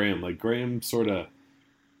from Graham. Like Graham sort of,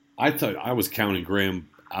 I thought I was counting Graham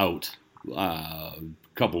out a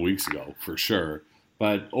couple weeks ago for sure.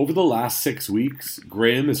 But over the last 6 weeks,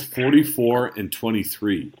 Graham is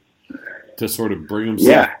 44-23 to sort of bring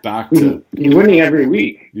himself back to. He's winning every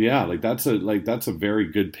week. Yeah, that's a very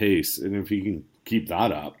good pace, and if he can keep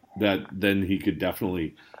that up, then he could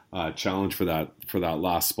definitely challenge for that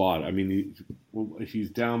last spot. I mean, he's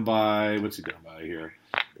down by what's he down by here?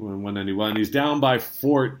 191. He's down by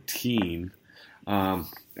 14,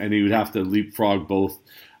 and he would have to leapfrog both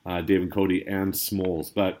Dave and Cody and Smoles.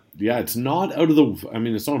 But yeah, it's not out of the. I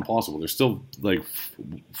mean, it's not impossible. There's still like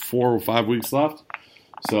 4 or 5 weeks left.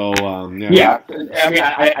 So yeah. I mean,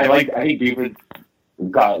 I think David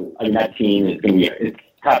got. I mean, that team is going to be. It's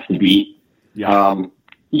tough to beat. Yeah.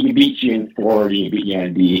 He can beat you in forward. He can beat you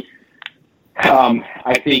in D.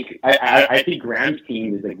 I think Graham's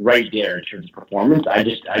team is like right there in terms of performance. I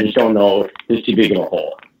just don't know if there's too big of a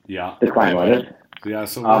hole. Yeah. To climb out of. Yeah.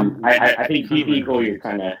 So I think DP Cole, you're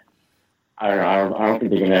kind of. I don't know. I don't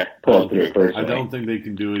think they're gonna pull it through first. I don't think they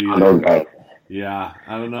can do it either. Yeah.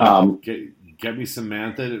 I don't know. Get me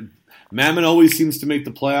Samantha. Mammon always seems to make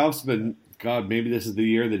the playoffs, but God, maybe this is the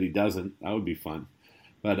year that he doesn't. That would be fun.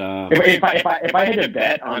 But if I had to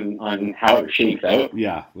bet on how it shakes out,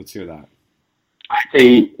 yeah, let's hear that. I'd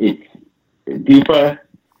say it's Dupa,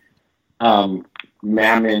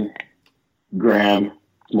 Mammon, Graham,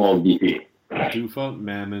 Smalls, DP. Dufa,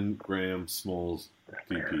 Mammon, Graham, Smalls,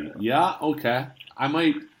 DP. Yeah, okay. I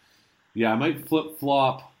might flip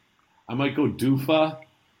flop. I might go Dufa.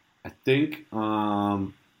 I think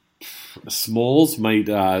Smalls might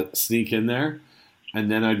sneak in there,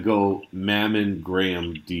 and then I'd go Mammon,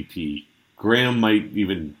 Graham, DP. Graham might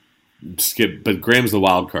even skip, but Graham's the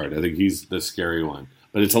wild card. I think he's the scary one.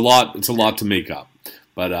 But it's a lot to make up.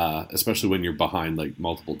 But especially when you're behind like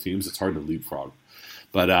multiple teams, it's hard to leapfrog.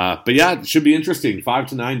 But yeah, it should be interesting. 5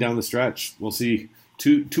 to 9 down the stretch. We'll see.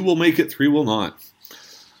 Two will make it, 3 will not.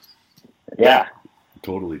 Yeah.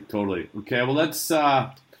 Totally. Okay, well let's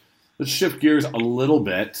shift gears a little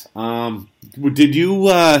bit. Did you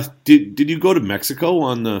go to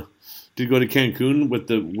Mexico did you go to Cancun with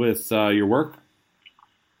your work?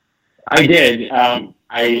 I did. It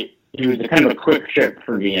was kind of a quick trip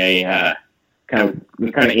for me. I was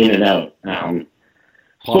kind of in and out.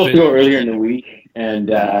 Supposed to go earlier in the week, and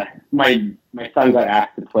my son got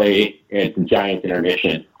asked to play at the Giants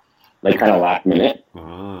intermission, like kind of last minute.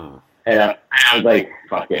 Ah. And I was like,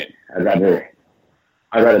 "Fuck it! I'd rather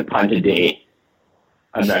punt a day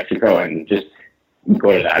on Mexico and just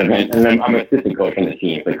go to that event." And I'm assistant coach on the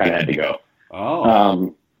team, so I kind of had to go.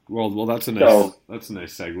 Oh. Well, that's a nice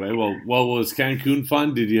segue. Well, was Cancun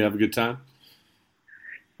fun? Did you have a good time?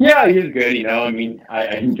 Yeah, it was good. I mean,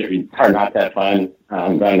 I enjoyed it. It's hard not to have fun.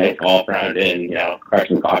 Got a nice golf round in, crush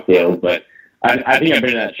some cocktails. But I think I've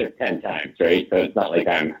been on that trip 10 times, right? So it's not like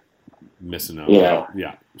I'm missing out.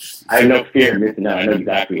 Yeah. I have no fear of missing out. I know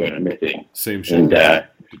exactly what I'm missing. Same shit. And,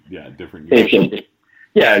 different. Same shit.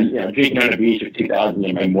 Yeah, drinking on the beach with 2,000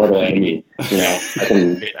 and my mortal enemy. I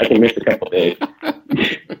can miss a couple days.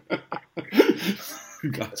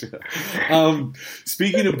 Gotcha.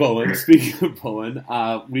 Speaking of Bowen,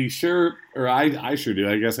 we sure, or I sure do.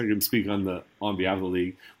 I guess I can speak on behalf of the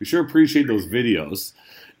league. We sure appreciate those videos,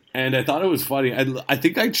 and I thought it was funny. I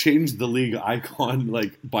think I changed the league icon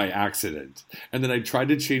like by accident, and then I tried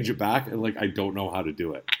to change it back, and like I don't know how to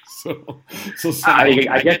do it. So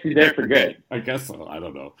I guess you're there for good. I guess so. I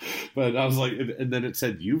don't know, but I was like, and then it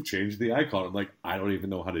said you've changed the icon. I'm like, I don't even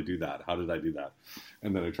know how to do that. How did I do that?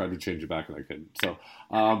 And then I tried to change it back and I couldn't. So,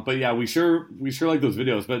 but yeah, we sure like those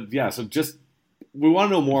videos. But yeah, so just we want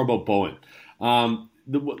to know more about Bowen.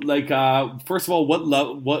 First of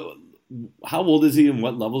all, how old is he and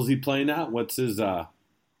what level is he playing at? What's his?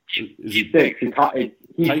 He's 6. He's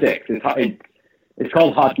 6. It's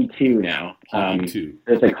called Hockey 2 now. Hockey 2.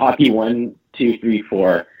 It's like Hockey 1, 2, 3,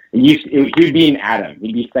 4. He would be an Adam.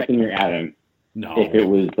 He'd be second year Adam. No. If it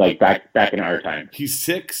was like back in our time. He's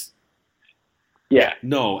 6. Yeah.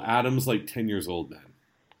 No, Adam's like 10 years old then.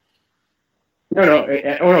 No.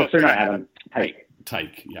 Oh, no, sorry, not Adam. Tyke.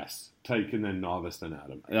 Tyke, yes. Tyke and then Novice, then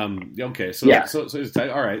Adam. Okay, so Yeah. so it's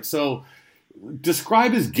Tyke. All right, so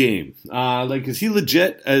describe his game. Like, is he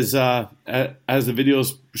legit as the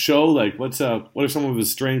videos show? Like, what are some of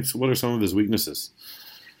his strengths? What are some of his weaknesses?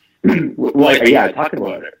 Well, yeah, I talk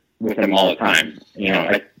about it with him all the time.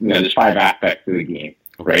 There's 5 aspects to the game,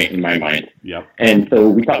 right, in my mind. Yep. And so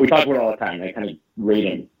we talk about it all the time. I kind of rate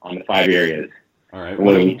him on the 5 areas. All right.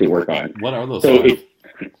 What he needs to work on. What are those? So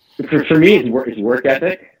for me, it's work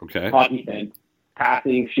ethic, okay, hockey sense,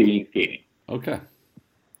 passing, shooting, skating. Okay.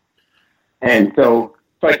 And so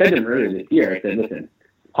I said to him earlier this year, I said, listen,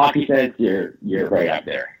 hockey sense, you're right up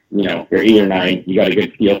there. You're 8 or 9. You got a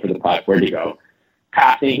good feel for the puck, where to go.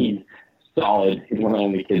 Passing, he's solid. He's one of the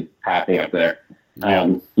only kids passing up there.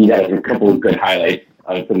 He has a couple of good highlights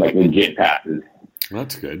of some like legit passes.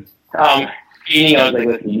 That's good. Skating, I was like,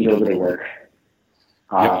 listen, you need a little bit of work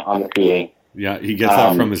on the skating. Yeah, he gets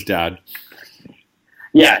that from his dad.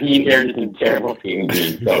 Yeah, he inherited some terrible skating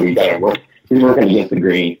team, so he's got to work. He's working against the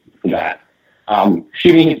grain for that.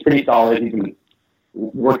 Shooting is pretty solid. He's been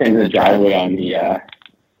working in the driveway on the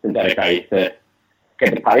synthetic ice to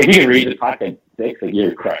get the puck. If you can read the puck at 6, like,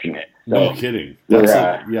 you're crushing it. So, no kidding.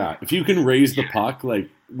 Yeah, if you can raise the puck, like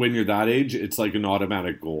when you're that age, it's like an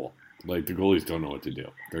automatic goal. Like the goalies don't know what to do.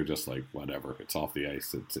 They're just like, whatever. It's off the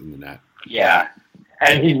ice. It's in the net. Yeah,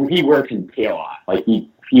 and he works his tail off. Like he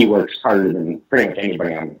works harder than pretty much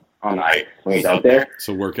anybody on the ice when he's out there.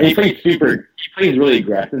 So he plays really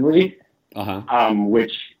aggressively.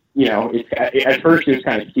 Which at first it was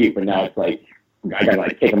kind of cute, but now it's like I gotta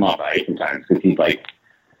like kick him off the ice sometimes because he's like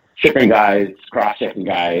shipping guys, cross-checking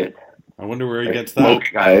guys. I wonder where he gets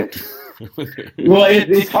that. Guys. Well,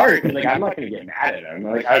 it's hard because like I'm not going to get mad at him.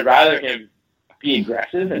 Like I'd rather him be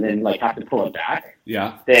aggressive and then like have to pull it back.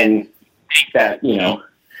 Yeah. Than think that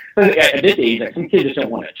at this age, like some kids just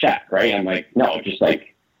don't want to check, right? I'm like, no, just smoke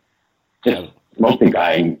the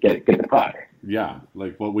guy and get the puck. Yeah,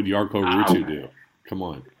 like what would Jarkko Ruutu do? Come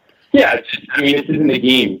on. Yeah, this isn't the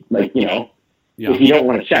game. Like if you don't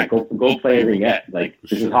want to check, go play every net. Like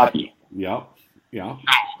this is hockey. Yeah.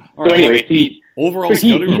 So anyway, overall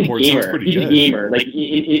scouting report sounds pretty good. He's a gamer. Like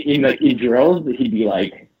in drills, he'd be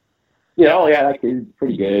like, oh yeah, that kid's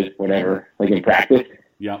pretty good, whatever. Like in practice,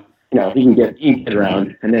 yeah, he can get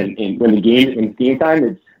around, and then in game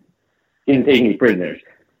time, he doesn't take any prisoners.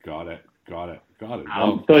 Got it. So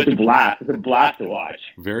it's a blast. It's a blast to watch.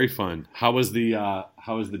 Very fun. How was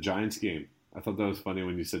the Giants game? I thought that was funny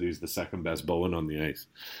when you said he was the second best Bowen on the ice.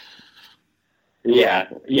 Yeah.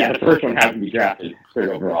 The first one happened to be drafted 3rd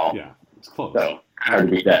overall. Yeah, it's close. So hard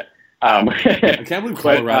to beat that. I can't believe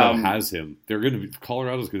Colorado has him.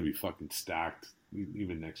 Colorado's going to be fucking stacked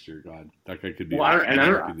even next year. God, that guy could be. Well,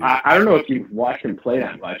 I don't know if you've watched him play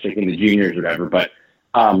that much, like in the juniors or whatever, but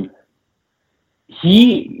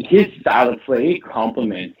his style of play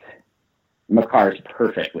complements Makar's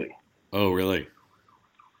perfectly. Oh, really?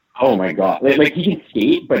 Oh my God! Like he can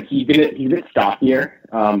skate, but he's a bit stockier.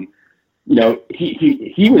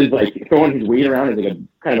 He was like throwing his weight around as like a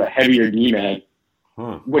kind of a heavier D man.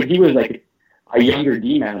 Huh. When he was like a younger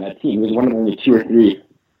D man on that team, he was one of only 2 or 3,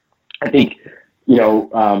 I think, 17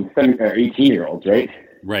 or 18-year-olds, right?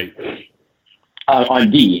 Right.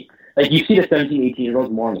 On D, like you see the 17,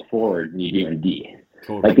 18-year-olds more on the forward than you do on D.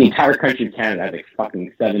 Totally. Like the entire country of Canada has like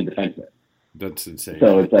fucking 7 defensemen. That's insane.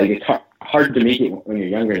 So it's like it's hard to make it when you're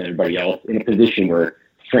younger than everybody else in a position where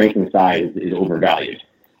strength and size is overvalued.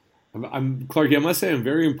 Clarke, I must say I'm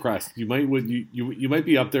very impressed. You might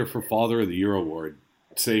be up there for Father of the Year award,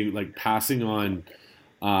 saying like passing on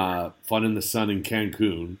Fun in the Sun in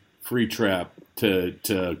Cancun, free trip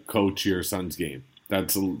to coach your son's game.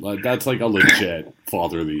 That's like a legit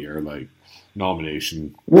Father of the Year like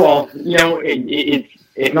nomination. Well,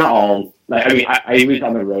 it's not all. Like, I mean, I was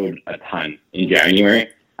on the road a ton in January.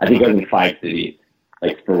 I think I was in 5 cities,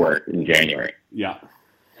 like for work in January. Yeah.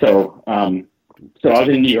 So I was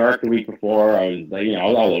in New York the week before. I was like, I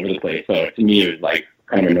was all over the place. So to me, it was like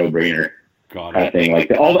kind of a no-brainer kind of thing. Like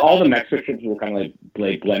all the Mexico trips will kind of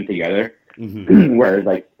like blend together. Mm-hmm. Whereas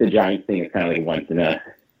like the Giants thing is kind of like once in a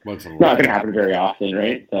not going to happen very often,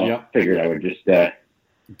 right? So I figured I would just. I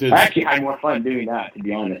actually had more fun doing that, to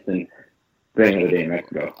be honest, than spending another day in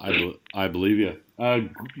Mexico. I believe you.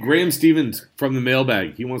 Graham Stevens from the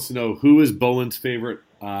mailbag. He wants to know who is Bowen's favorite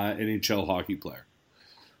NHL hockey player.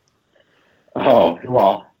 Oh,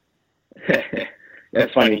 well,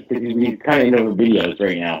 that's funny because he's kind of into videos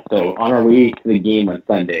right now. So on our way to the game on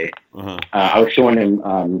Sunday, I was showing him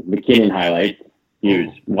McKinnon highlights. He was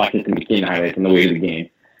watching some McKinnon highlights on the way to the game.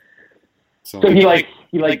 So he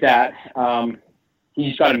liked that. He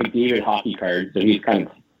just got a McDavid hockey card, so he's kind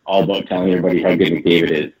of all about telling everybody how good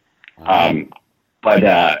McDavid is.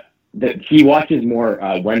 But he watches more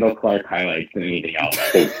Wendell Clarke highlights than anything else.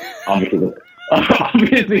 So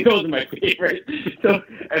obviously, those are my favorite. So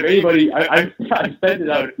if anybody, I've sent it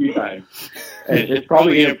out a few times, and it's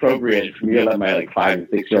probably inappropriate for me to let my 5 and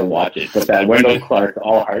 6 year old watch it. But that Wendell Clarke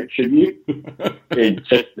all heart tribute is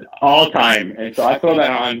just all time, and so I throw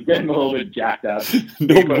that on, get him a little bit jacked up, put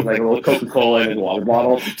a little Coca-Cola in his water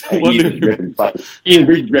bottle, and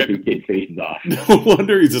he's ripping kids' faces off. No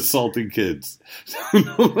wonder he's assaulting kids.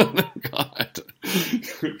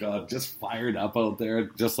 God, just fired up out there,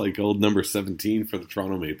 just like old number 17 for the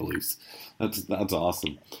Toronto Maple Leafs. That's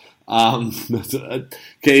awesome.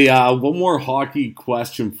 Okay, one more hockey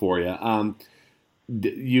question for you.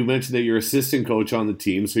 You mentioned that you're assistant coach on the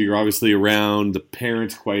team, so you're obviously around the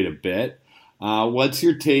parents quite a bit. What's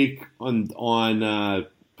your take on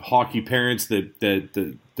hockey parents that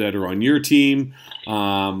are on your team?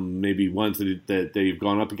 Maybe ones that you've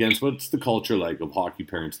gone up against. What's the culture like of hockey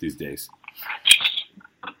parents these days?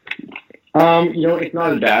 It's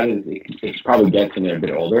not as bad as it probably gets when they're a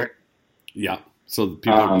bit older. Yeah, so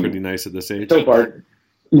people are pretty nice at this age. So far,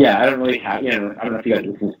 yeah, I don't really have. I don't know if you guys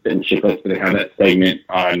listen to Spit and Chicklets, but they have that segment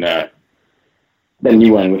on the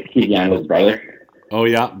new one with Keith Yandel's brother. Oh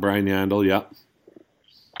yeah, Brian Yandel. Yeah.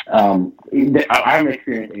 I haven't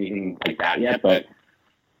experienced anything like that yet, but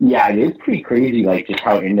yeah, it is pretty crazy. Just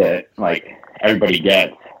how into everybody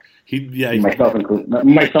gets. Myself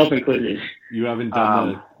included. You haven't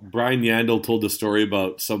done Brian Yandel told the story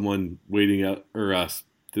about someone waiting out, or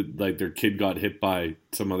their kid got hit by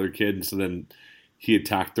some other kid, and so then he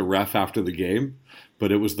attacked the ref after the game,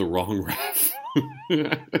 but it was the wrong ref.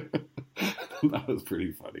 That was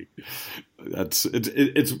pretty funny. It's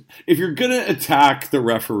if you're gonna attack the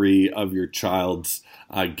referee of your child's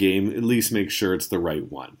game, at least make sure it's the right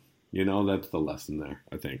one. That's the lesson there,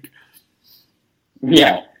 I think.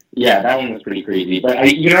 Yeah, that one was pretty crazy.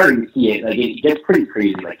 But you can already see it. It gets pretty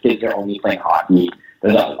crazy. Kids are only playing hockey.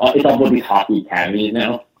 It's all these hockey academies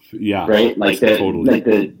now. Yeah. Right?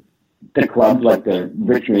 The clubs, like the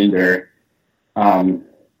Richmond or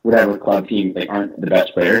whatever club teams, aren't the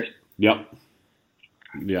best players. Yep.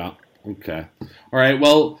 Yeah. Okay. All right.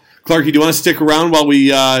 Well, Clarke, do you want to stick around while we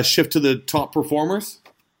shift to the top performers?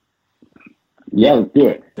 Yeah, let's do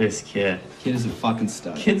it. This kid is a fucking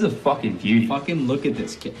stud. Kid's a fucking beauty. Fucking look at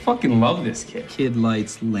this kid. Fucking love this kid. Kid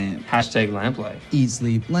lights lamp. Hashtag lamp life. Eat,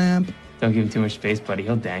 sleep, lamp. Don't give him too much space, buddy.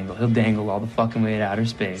 He'll dangle all the fucking way to outer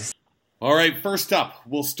space. All right, first up,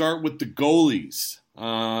 we'll start with the goalies.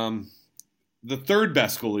 The third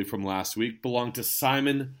best goalie from last week belonged to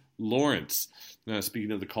Simon Lawrence.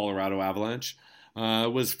 Speaking of the Colorado Avalanche,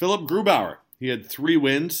 was Philip Grubauer. He had 3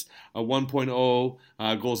 wins, a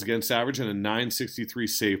 1.0 goals against average, and a .963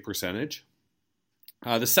 save percentage.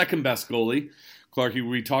 The second best goalie, Clarke,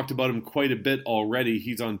 we talked about him quite a bit already.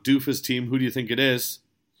 He's on Doofa's team. Who do you think it is?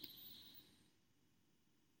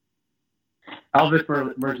 Elvis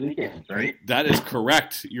Merzlikins, right? That is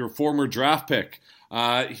correct. Your former draft pick.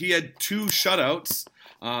 He had 2 shutouts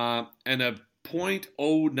and a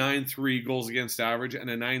 .093 goals against average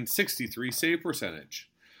and a .963 save percentage.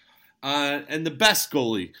 And the best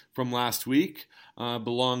goalie from last week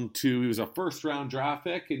he was a first-round draft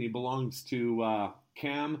pick, and he belongs to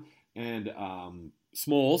Cam and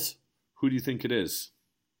Smalls. Who do you think it is?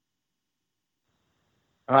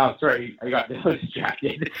 Oh, sorry, I got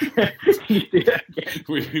distracted. Can you do that again?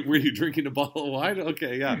 Were you drinking a bottle of wine?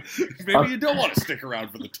 Okay, yeah. Maybe you don't want to stick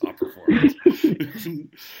around for the top performance.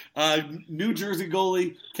 New Jersey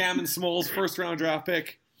goalie, Cam and Smalls, first-round draft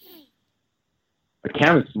pick.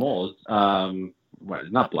 Cameron Smalls,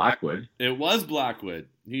 not Blackwood. It was Blackwood.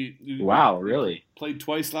 Wow, really? Played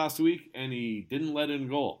twice last week, and he didn't let in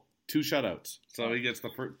goal. 2 shutouts. So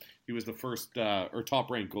he was the first or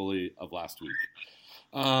top-ranked goalie of last week.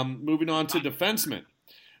 Moving on to defensemen.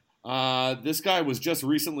 This guy was just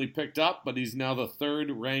recently picked up, but he's now the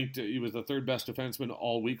third ranked. He was the third best defenseman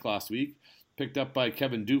all week last week. Picked up by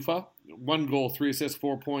Kevin Doofa. 1 goal, 3 assists,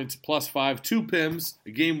 4 points, +5, 2 PIMs,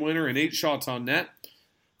 a game winner, and 8 shots on net.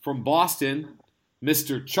 From Boston,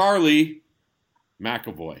 Mr. Charlie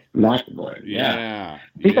McAvoy. Yeah.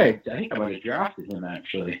 I think I might have drafted him,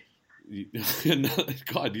 actually.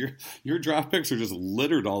 God, your draft picks are just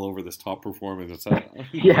littered all over this top performance.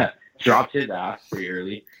 Yeah, dropped his ass pretty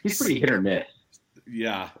early. He's pretty hit or miss.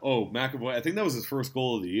 Yeah. Oh, McAvoy. I think that was his first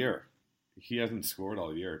goal of the year. He hasn't scored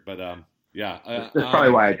all year, but yeah. That's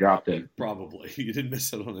probably why I dropped him. Probably. You didn't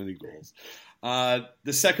miss out on any goals.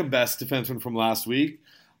 The second best defenseman from last week,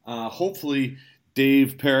 hopefully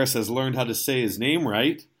Dave Paris has learned how to say his name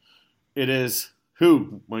right. It is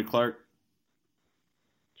who, Mike Clarke?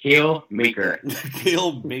 Kale Maker.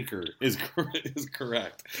 Kale Maker is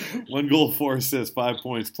correct. 1 goal, 4 assists, 5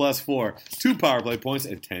 points, +4, 2 power play points,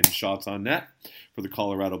 and 10 shots on net for the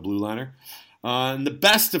Colorado Blue Liner. And the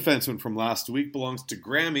best defenseman from last week belongs to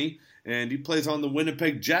Grammy, and he plays on the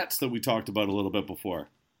Winnipeg Jets that we talked about a little bit before.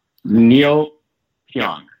 Neil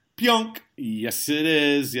Pionk. Pionk. Yes, it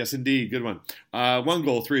is. Yes, indeed. Good one. 1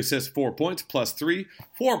 goal, 3 assists, 4 points, +3,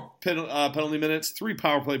 4 penalty minutes, 3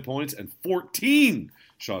 power play points, and 14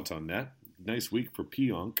 shots on net. Nice week for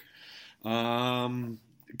Pionk.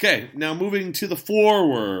 Okay, now moving to the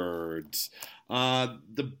forwards.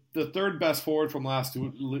 The third best forward from last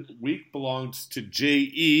week belongs to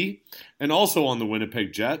J.E. and also on the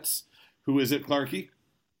Winnipeg Jets. Who is it, Clarke?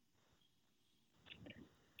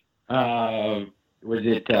 Was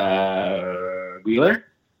it Wheeler?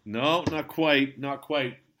 No, not quite. Not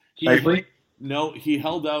quite. No, he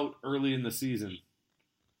held out early in the season.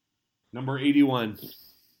 Number 81.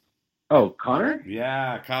 Oh, Connor?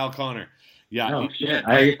 Yeah, Kyle Connor. Yeah. Oh, shit.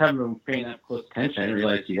 I just haven't been paying that close attention. I didn't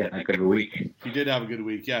realize he had that good of a week. He did have a good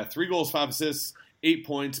week. Yeah, 3 goals, 5 assists, 8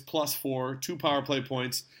 points, +4, 2 power play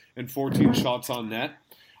points, and 14 shots on net.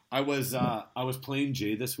 I was playing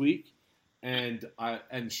Jay this week, and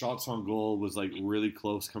shots on goal was like really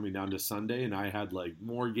close coming down to Sunday, and I had like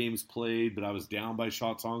more games played, but I was down by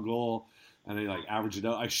shots on goal, and I like averaged it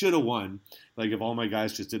out. I should have won, like if all my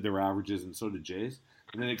guys just did their averages, and so did Jay's.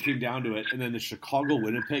 And then it came down to it, and then the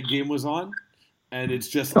Chicago-Winnipeg game was on, and it's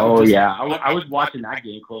just... I was watching that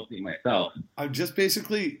game closely myself. I'm just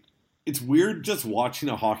basically... It's weird just watching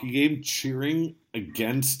a hockey game cheering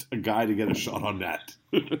against a guy to get a shot on net.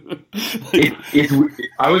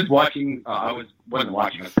 I was watching... I wasn't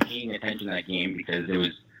watching. I was paying attention to that game because it was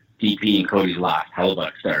DP and Cody's last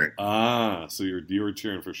Hellebuck start. Ah, so you were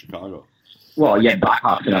cheering for Chicago. Well, yeah,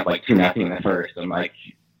 Blackhawks went up like 2-0 in the first. I'm like...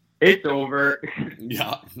 It's over.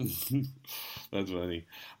 Yeah. That's funny.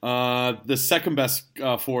 The second best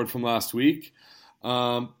forward from last week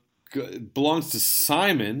belongs to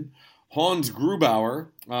Simon. Hans Grubauer.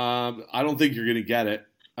 I don't think you're going to get it.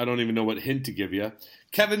 I don't even know what hint to give you.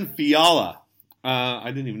 Kevin Fiala.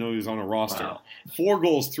 I didn't even know he was on a roster. Wow. 4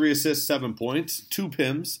 goals, 3 assists, 7 points, 2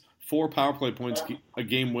 PIMs, 4 power play points, a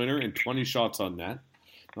game winner, and 20 shots on net.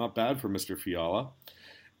 Not bad for Mr. Fiala.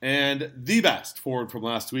 And the best forward from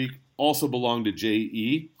last week also belonged to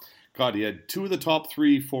J.E. God, he had 2 of the top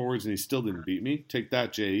 3 forwards, and he still didn't beat me. Take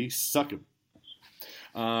that, J.E. Suck him.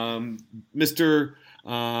 Mr.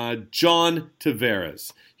 John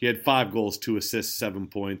Tavares. He had 5 goals, 2 assists, 7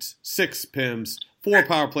 points, 6 PIMs, 4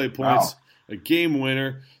 power play points, a game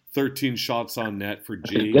winner, 13 shots on net for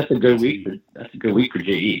J.E. That's a good week. That's a good week for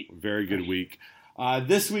J.E. Very good week.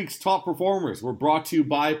 This week's top performers were brought to you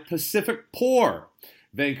by Pacific Pour,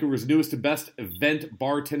 Vancouver's newest and best event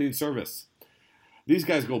bartending service. These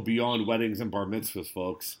guys go beyond weddings and bar mitzvahs,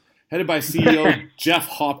 folks. Headed by CEO Jeff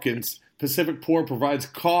Hopkins, Pacific Pour provides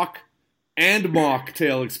cock and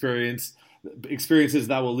mocktail experiences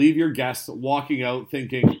that will leave your guests walking out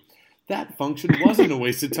thinking, that function wasn't a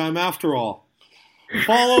waste of time after all.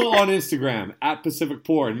 Follow on Instagram at Pacific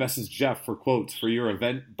Pour and message Jeff for quotes for your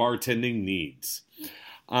event bartending needs.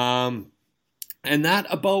 And that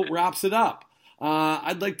about wraps it up.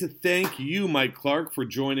 I'd like to thank you, Mike Clarke, for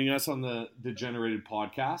joining us on the Degenerated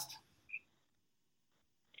Podcast.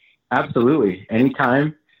 Absolutely.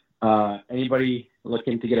 Anytime. Anybody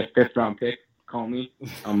looking to get a 5th round pick, call me.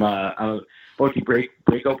 I'm about to break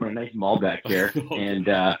open a nice Malbec here, and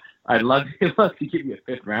I'd love to give you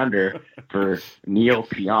a 5th rounder for Neil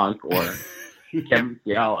Pionk or Kevin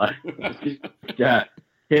Fiala.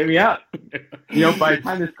 Hit me up. By the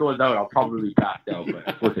time this goes out, I'll probably be passed out, but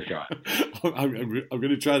it's worth a shot. I'm going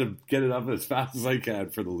to try to get it up as fast as I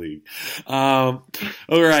can for the league. All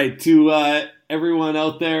right. To everyone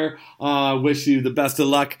out there, wish you the best of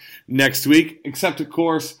luck next week, except, of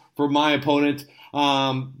course, for my opponent.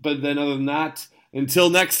 But then other than that, until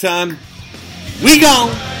next time, we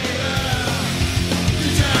gone.